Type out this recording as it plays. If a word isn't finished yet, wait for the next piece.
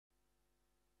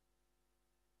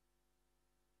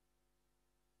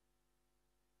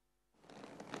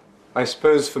I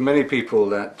suppose for many people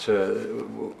that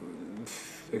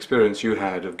experience you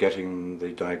had of getting the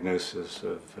diagnosis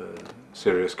of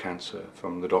serious cancer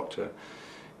from the doctor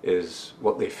is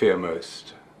what they fear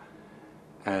most.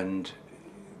 And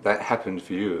that happened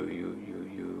for you.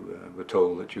 You were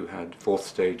told that you had 4th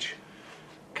stage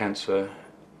cancer.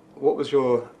 What was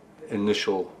your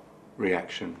initial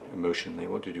reaction emotionally?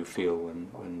 What did you feel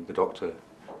when the doctor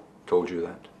told you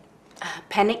that?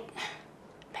 Panic,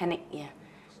 yeah.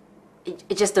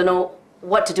 I just don't know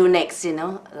what to do next, you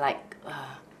know, like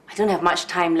I don't have much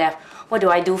time left. What do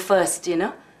I do first, you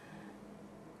know?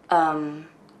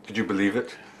 Did you believe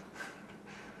it?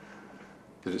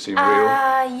 Did it seem real?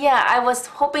 Yeah, I was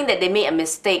hoping that they made a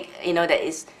mistake, you know, that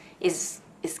is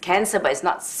cancer, but it's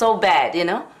not so bad, you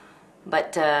know.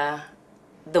 But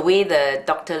the way the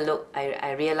doctor looked,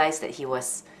 I realized that he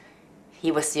was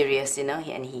serious, you know,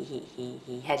 and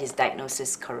he had his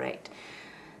diagnosis correct.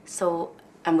 So,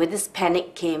 and with this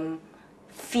panic came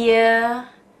fear,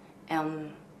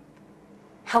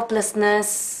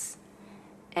 helplessness,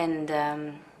 and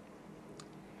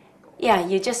yeah,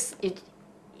 you're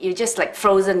just like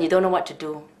frozen. You don't know what to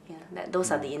do. Yeah,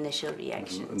 those are the initial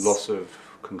reactions. Loss of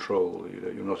control.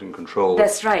 You're not in control.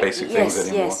 That's right. Basic things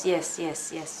anymore.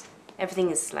 Yes. Everything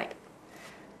is like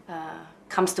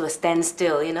comes to a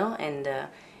standstill, you know, and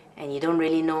you don't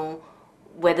really know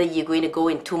whether you're going to go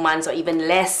in 2 months or even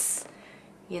less,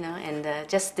 you know, and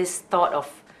just this thought of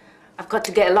I've got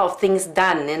to get a lot of things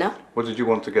done, you know. What did you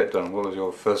want to get done? What was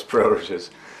your first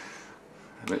priorities?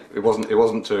 I mean, it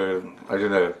wasn't to, I don't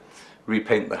know,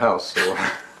 repaint the house or.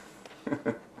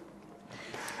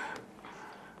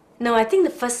 No, I think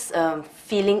the first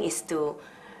feeling is to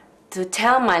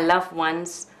tell my loved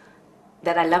ones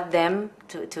that I love them.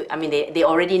 I mean, they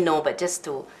already know, but just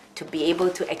to be able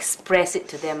to express it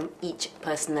to them each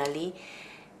personally.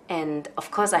 And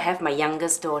of course, I have my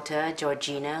youngest daughter,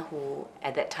 Georgina, who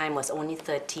at that time was only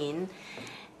 13.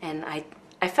 And I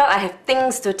felt I have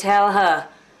things to tell her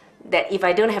that if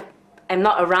I'm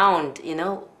not around, you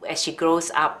know, as she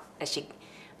grows up, as she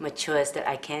matures, that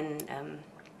I can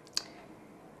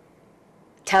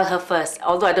tell her first.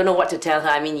 Although I don't know what to tell her.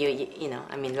 I mean, you know,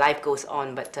 I mean, life goes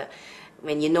on, but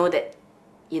when you know that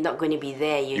you're not going to be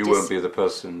there, you just won't be the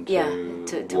person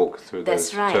to walk through those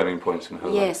turning points in her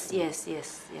life. Yes.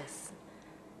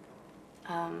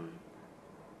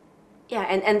 Yeah,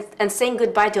 and saying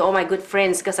goodbye to all my good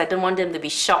friends, because I don't want them to be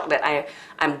shocked that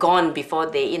I'm gone before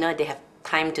they have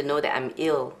time to know that I'm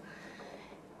ill.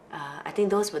 I think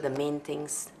those were the main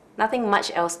things. Nothing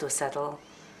much else to settle,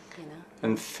 you know.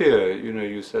 And fear, you know,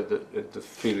 you said that the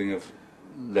feeling of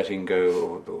letting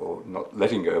go, or not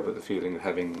letting go, but the feeling of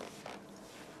having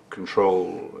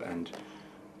control and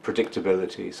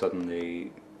predictability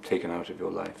suddenly taken out of your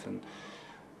life. And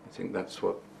I think that's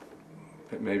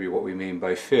maybe what we mean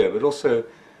by fear. But also,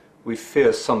 we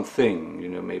fear something, you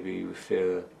know, maybe we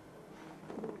fear.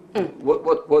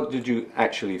 What did you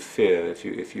actually fear? If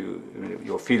you I mean,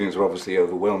 your feelings were obviously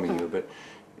overwhelming you, but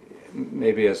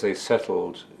maybe as they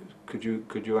settled, could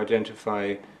you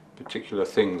identify particular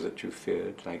things that you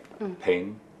feared, like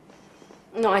pain?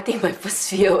 No, I think my first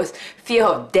fear was fear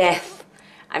of death.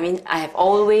 I mean, I have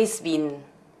always been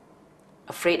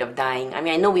afraid of dying. I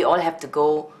mean, I know we all have to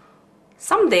go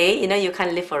someday, you know, you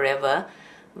can't live forever,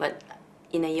 but,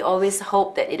 you know, you always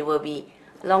hope that it will be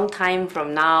a long time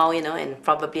from now, you know, and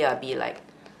probably I'll be like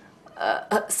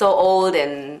so old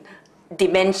and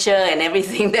dementia and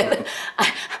everything that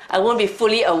I won't be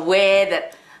fully aware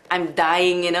that I'm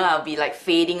dying, you know, I'll be like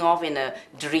fading off in a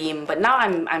dream. But now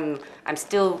I'm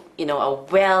still, you know,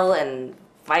 well and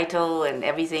vital and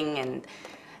everything,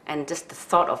 and just the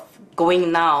thought of going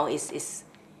now is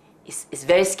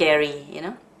very scary, you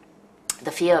know.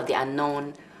 The fear of the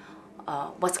unknown,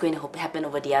 what's going to happen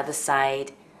over the other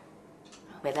side,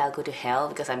 whether I'll go to hell,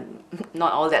 because I'm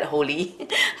not all that holy,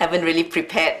 haven't really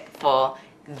prepared for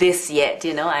this yet,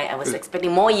 you know. I was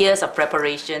expecting more years of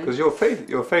preparation. Because your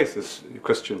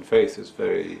Christian faith is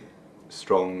very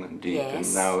strong and deep, yes.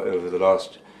 And now over the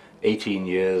last 18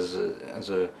 years as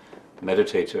a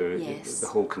meditator, yes. The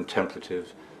whole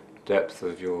contemplative depth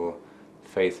of your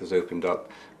faith has opened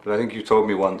up. But I think you told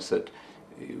me once that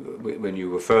when you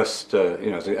were first,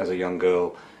 you know, as a young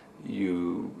girl,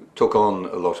 you took on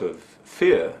a lot of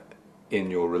fear in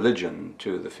your religion,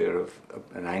 to the fear of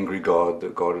an angry God,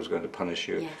 that God was going to punish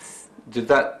you. Yes.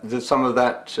 Did some of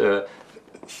that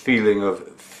feeling of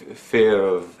fear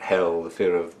of hell, the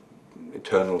fear of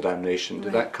eternal damnation,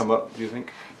 did that come up, do you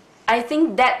think? I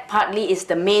think that partly is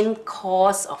the main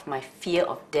cause of my fear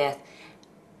of death,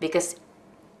 because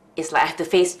it's like I have to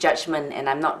face judgment and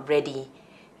I'm not ready,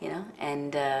 you know,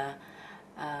 and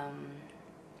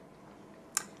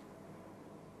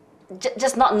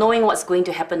just not knowing what's going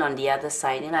to happen on the other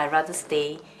side. You know, I'd rather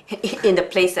stay in the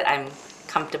place that I'm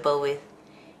comfortable with.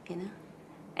 You know,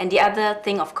 and the other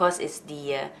thing, of course, is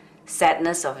the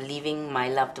sadness of leaving my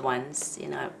loved ones. You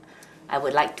know, I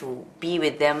would like to be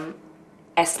with them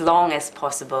as long as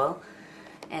possible,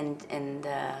 and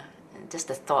just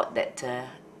the thought that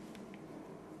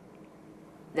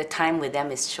the time with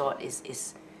them is short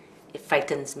it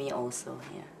frightens me also.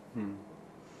 Yeah.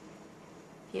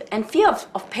 Yeah. And fear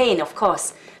of pain, of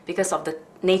course, because of the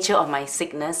nature of my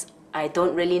sickness. I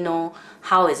don't really know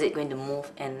how is it going to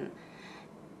move, and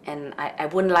I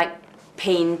wouldn't like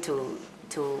pain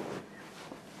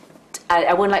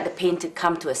I wouldn't like the pain to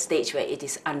come to a stage where it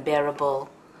is unbearable,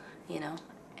 you know,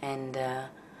 and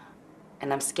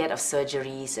I'm scared of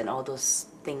surgeries and all those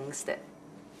things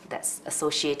that's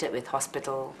associated with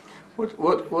hospital.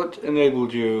 What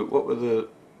enabled you? What were the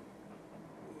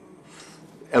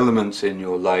elements in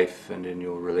your life and in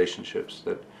your relationships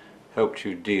that helped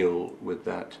you deal with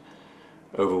that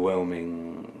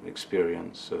overwhelming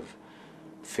experience of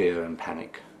fear and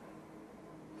panic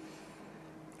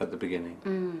at the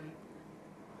beginning?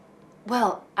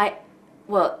 Well, I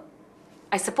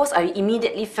suppose I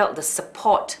immediately felt the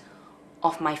support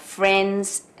of my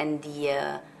friends and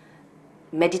the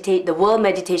World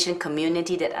Meditation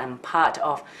community that I'm part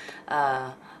of.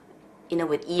 You know,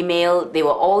 with email, they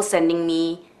were all sending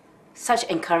me such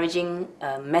encouraging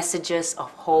messages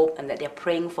of hope, and that they're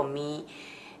praying for me,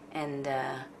 and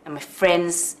my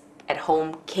friends at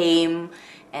home came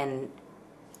and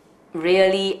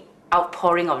really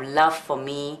outpouring of love for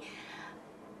me.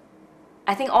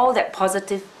 I think all that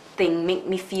positive thing made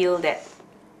me feel that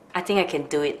I think I can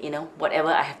do it, you know, whatever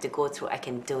I have to go through, I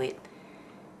can do it.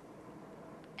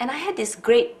 And I had this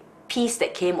great peace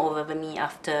that came over me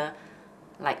after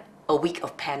like a week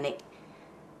of panic.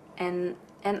 And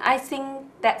I think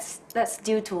that's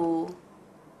due to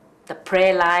the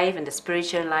prayer life and the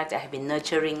spiritual life that I have been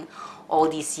nurturing all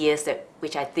these years,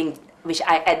 which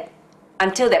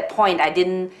until that point I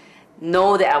didn't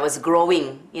know that I was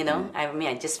growing, you know. I mean,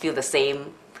 I just feel the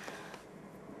same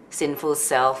sinful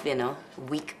self, you know,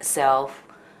 weak self.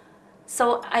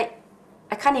 So I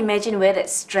can't imagine where that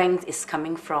strength is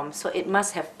coming from. So it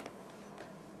must have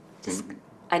just,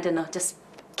 I don't know, just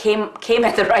came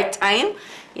at the right time,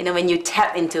 you know, when you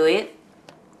tap into it.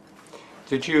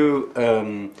 Did you,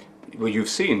 well, you've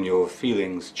seen your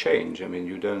feelings change. I mean,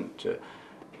 you don't,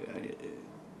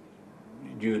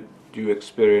 do you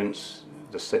experience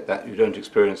that you don't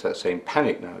experience that same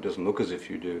panic now? It doesn't look as if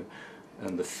you do,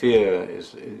 and the fear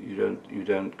is you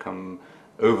don't come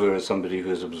over as somebody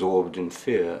who is absorbed in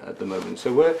fear at the moment.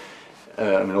 So where,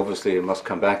 I mean, obviously it must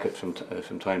come back from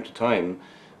time to time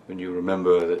when you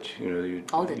remember that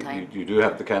all the time you do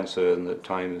have the cancer and that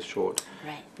time is short.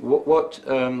 Right.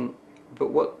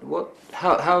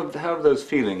 How have those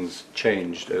feelings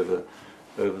changed over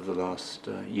the last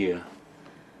year?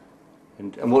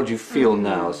 And what do you feel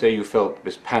now? Say you felt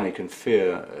this panic and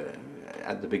fear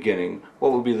at the beginning.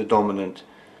 What would be the dominant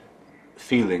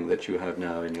feeling that you have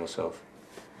now in yourself?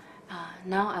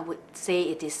 Now I would say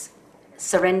it is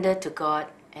surrender to God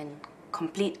and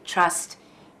complete trust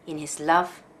in His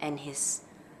love and His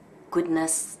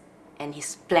goodness and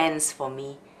His plans for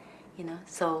me. You know,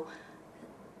 so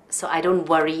I don't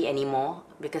worry anymore,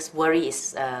 because worry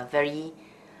is very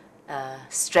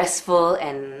stressful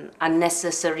and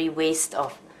unnecessary waste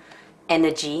of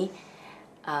energy.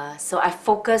 So I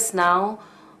focus now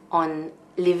on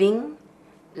living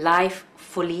life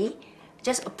fully,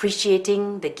 just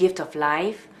appreciating the gift of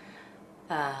life,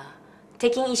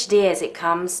 taking each day as it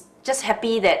comes, just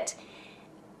happy that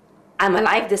I'm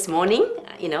alive this morning,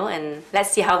 you know, and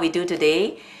let's see how we do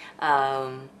today.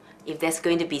 If there's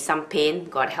going to be some pain,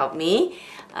 God help me.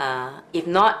 If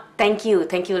not, thank you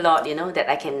Lord, you know, that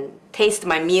I can taste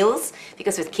my meals,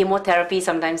 because with chemotherapy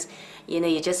sometimes, you know,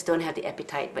 you just don't have the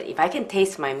appetite. But if I can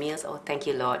taste my meals, oh, thank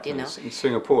you Lord, you know. In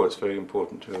Singapore it's very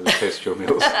important to taste your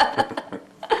meals.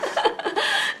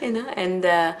 You know, and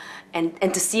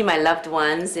to see my loved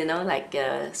ones, you know, like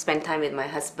spend time with my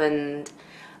husband.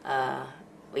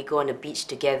 We go on the beach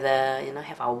together, you know,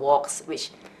 have our walks,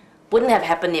 which wouldn't have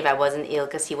happened if I wasn't ill,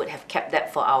 because he would have kept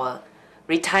that for our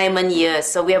retirement years.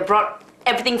 So we have brought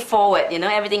everything forward, you know,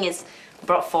 everything is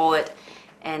brought forward.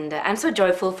 And I'm so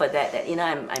joyful for that, you know,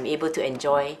 I'm able to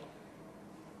enjoy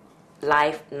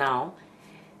life now.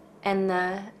 And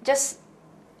just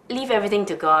leave everything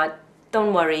to God.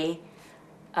 Don't worry.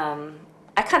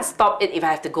 I can't stop it if I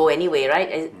have to go anyway,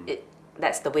 right?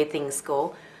 That's the way things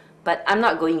go. But I'm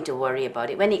not going to worry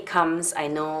about it. When it comes, I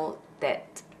know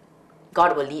that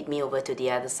God will lead me over to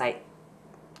the other side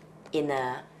in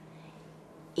a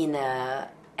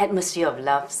atmosphere of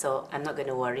love, so I'm not going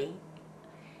to worry.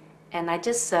 And I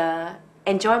just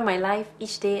enjoy my life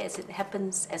each day as it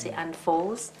happens, as it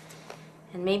unfolds.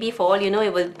 And maybe for all you know,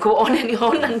 it will go on and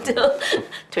on until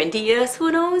 20 years.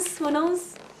 Who knows? Who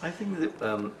knows? I think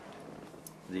that,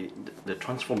 the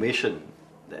transformation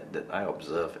that I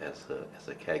observe as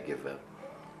a caregiver,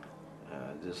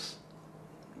 this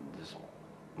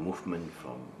movement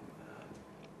from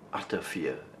utter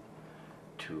fear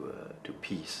to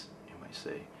peace, you might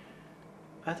say.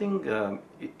 I think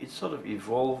it sort of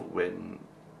evolved when,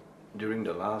 during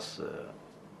the last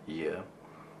year,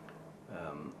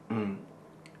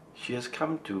 she has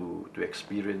come to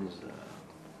experience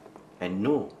and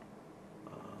know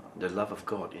the love of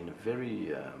God in a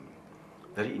very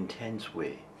very intense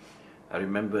way. I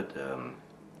remembered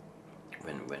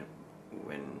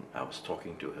when I was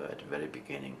talking to her at the very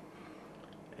beginning,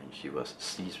 and she was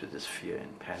seized with this fear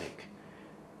and panic,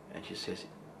 and she says,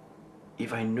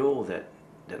 if I know that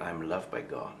I'm loved by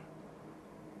God,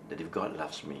 that if God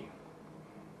loves me,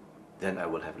 then I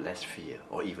will have less fear,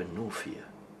 or even no fear.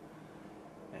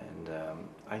 And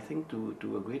I think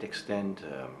to a great extent,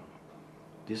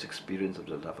 this experience of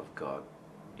the love of God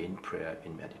in prayer,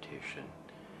 in meditation,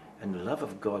 and the love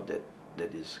of God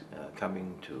that is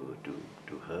coming to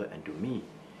her and to me,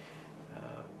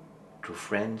 through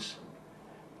friends,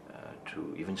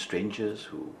 to even strangers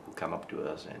who come up to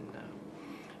us and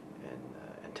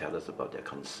tell us about their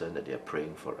concern, that they are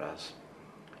praying for us,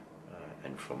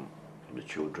 and from the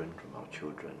children, from our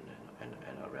children and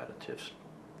our relatives.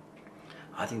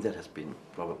 I think that has been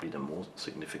probably the most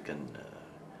significant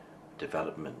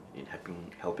development in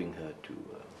helping her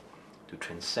to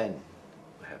transcend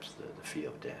perhaps the fear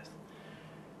of death.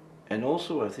 And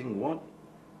also I think what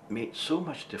made so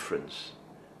much difference,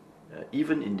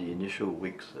 even in the initial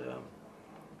weeks,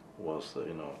 was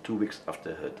 2 weeks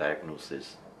after her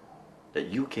diagnosis, that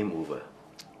you came over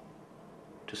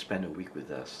to spend a week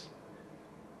with us.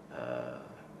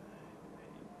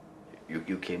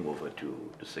 You came over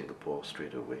to Singapore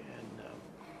straight away, and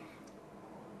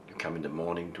you come in the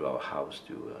morning to our house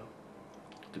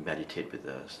to meditate with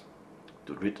us,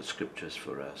 to read the scriptures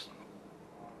for us,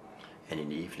 and in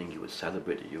the evening you would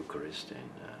celebrate the Eucharist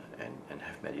and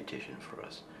have meditation for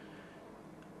us.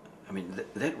 I mean,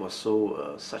 that was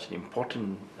such an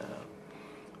important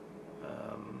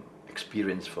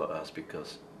experience for us,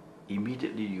 because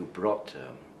immediately you brought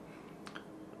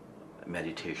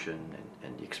meditation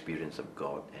and the experience of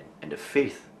God and the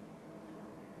faith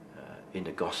in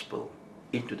the gospel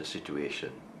into the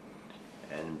situation.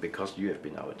 And because you have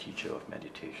been our teacher of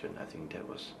meditation, I think that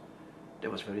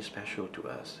was very special to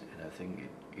us, and I think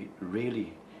it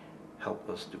really helped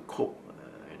us to cope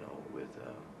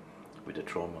with the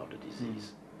trauma of the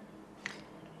disease.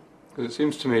 Because it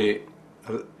seems to me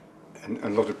a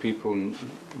lot of people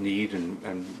need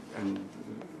and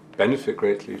benefit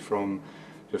greatly from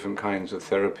different kinds of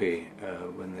therapy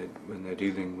when they're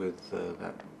dealing with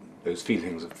those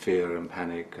feelings of fear and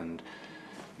panic, and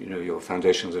your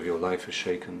foundations of your life are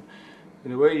shaken.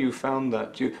 In a way, you found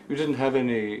that you didn't have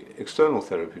any external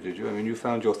therapy, did you? I mean, you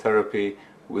found your therapy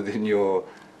within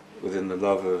the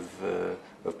love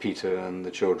of Peter and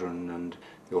the children and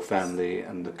your family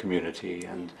and the community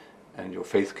and your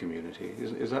faith community.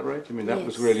 Is that right? I mean, that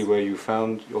was really where you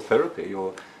found your therapy,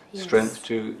 your strength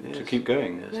to keep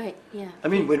going. Yes. Right. Yeah. I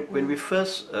mean, when we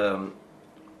first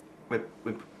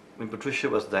when Patricia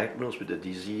was diagnosed with the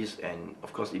disease, and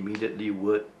of course immediately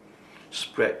word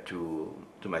spread to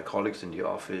my colleagues in the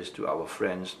office, to our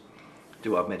friends,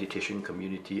 to our meditation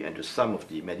community, and to some of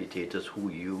the meditators who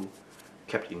you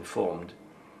kept informed,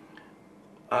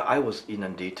 I was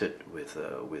inundated with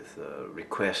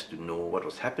requests to know what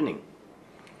was happening.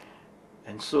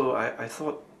 And so I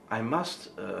thought I must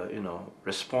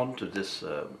respond to this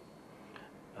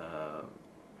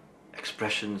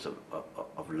expressions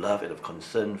of love and of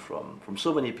concern from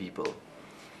so many people.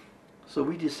 So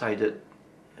we decided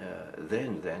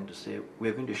then to say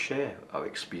we're going to share our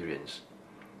experience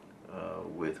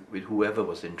with whoever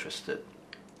was interested.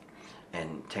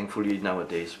 And thankfully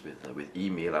nowadays with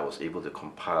email, I was able to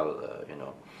compile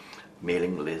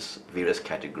mailing lists, various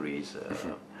categories,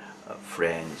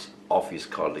 friends, office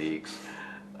colleagues,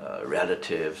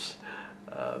 relatives,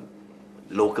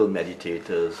 local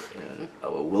meditators,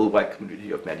 our worldwide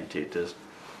community of meditators,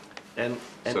 and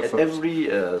so at every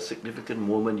significant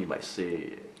moment, you might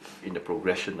say, in the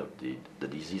progression of the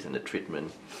disease and the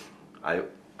treatment,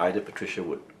 either Patricia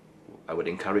I would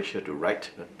encourage her to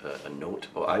write a note,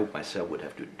 or I myself would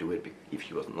have to do it if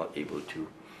she was not able to.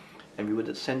 And we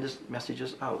would send these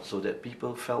messages out so that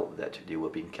people felt that they were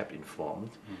being kept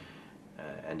informed,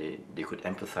 and they could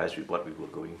empathize with what we were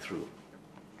going through.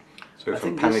 So I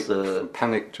from think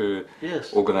panic to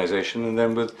yes. organisation, and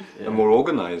then with Yeah. a more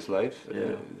organised life,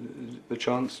 Yeah. the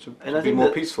chance to I be think more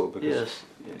that- peaceful, because yes.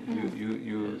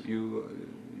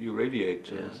 you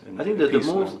radiate. Yes. in I think that the peace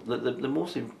most now. the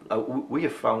most we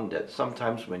have found that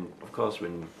sometimes when, of course,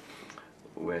 when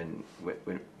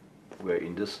we're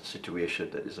in this situation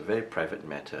that is a very private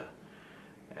matter,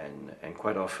 and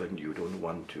quite often you don't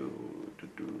want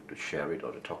to share it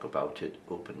or to talk about it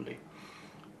openly.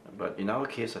 But in our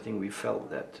case, I think we felt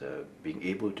that being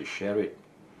able to share it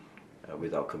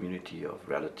with our community of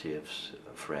relatives,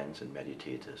 friends, and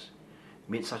meditators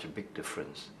made such a big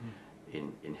difference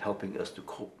in helping us to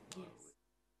cope. Yes.